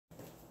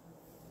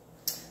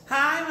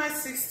my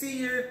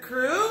 60-year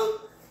crew.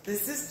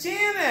 This is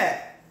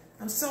Janet.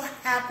 I'm so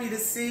happy to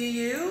see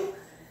you.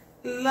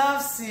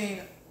 Love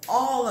seeing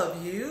all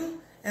of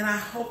you, and I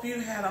hope you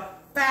had a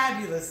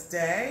fabulous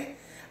day.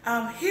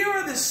 Here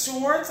are the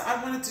shorts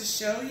I wanted to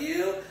show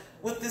you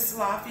with this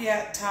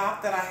Lafayette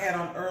top that I had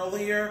on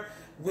earlier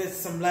with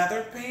some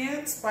leather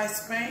pants by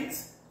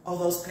Spanx. Oh,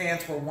 those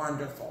pants were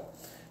wonderful.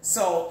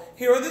 So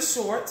here are the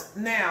shorts.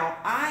 Now,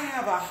 I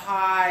have a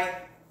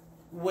high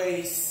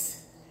waist,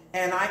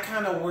 and I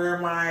kind of wear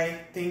my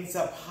things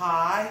up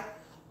high.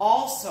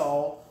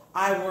 Also,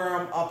 I wear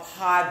them up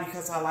high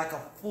because I like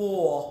a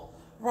full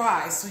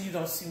rise so you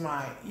don't see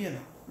my,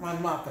 my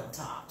muffin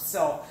top.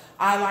 So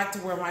I like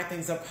to wear my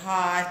things up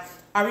high.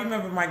 I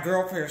remember my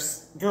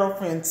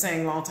girlfriend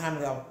saying a long time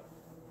ago,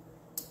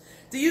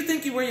 do you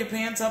think you wear your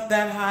pants up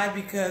that high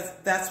because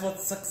that's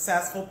what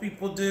successful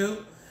people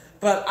do?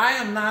 But I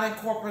am not in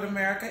corporate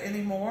America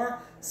anymore,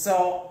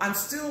 so I'm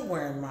still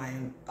wearing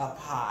mine up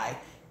high.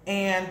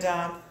 And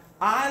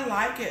I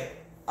like it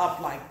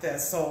up like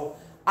this. So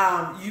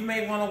you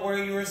may want to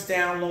wear yours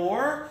down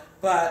lower,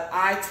 but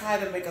I try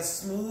to make a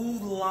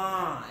smooth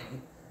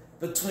line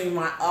between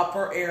my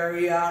upper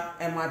area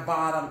and my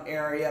bottom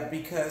area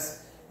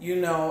because,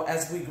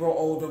 as we grow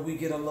older, we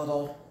get a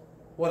little,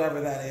 whatever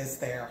that is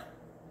there.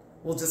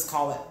 We'll just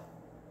call it.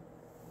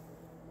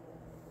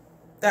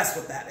 That's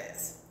what that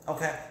is.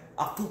 Okay?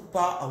 A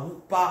fupa, a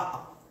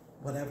whoopa,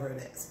 whatever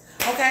it is.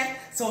 Okay?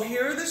 So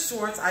here are the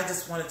shorts I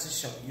just wanted to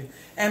show you.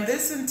 And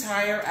this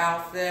entire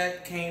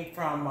outfit came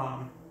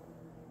from,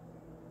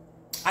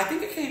 I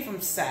think it came from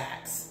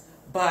Saks.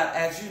 But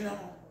as you know,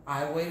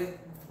 I waited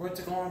for it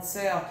to go on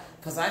sale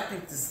because I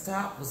think this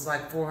top was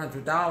like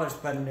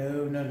 $400, but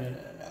no.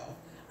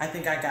 I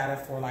think I got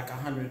it for like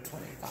 $125.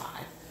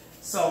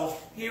 So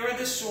here are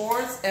the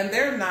shorts, and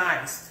they're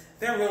nice.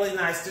 They're really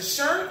nice. The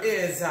shirt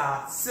is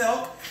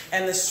silk,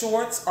 and the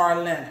shorts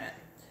are linen.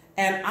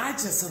 And I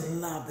just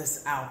love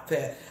this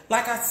outfit.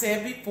 Like I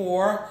said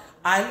before,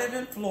 I live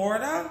in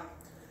Florida.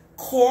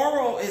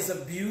 Coral is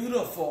a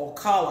beautiful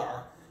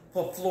color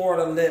for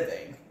Florida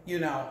living,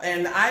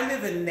 and I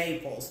live in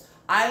Naples.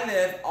 I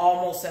live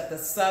almost at the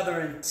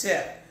southern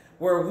tip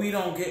where we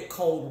don't get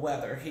cold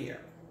weather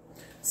here.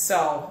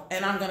 So,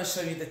 and I'm going to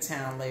show you the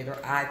town later,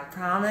 I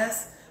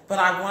promise. But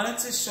I wanted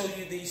to show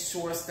you these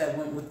shorts that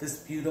went with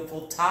this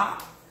beautiful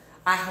top.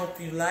 I hope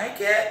you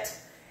like it.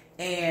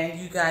 And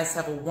you guys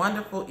have a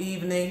wonderful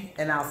evening.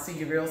 And I'll see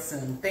you real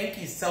soon. Thank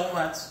you so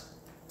much.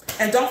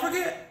 And don't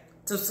forget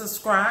to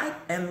subscribe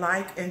and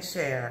like and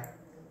share.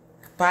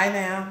 Bye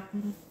now.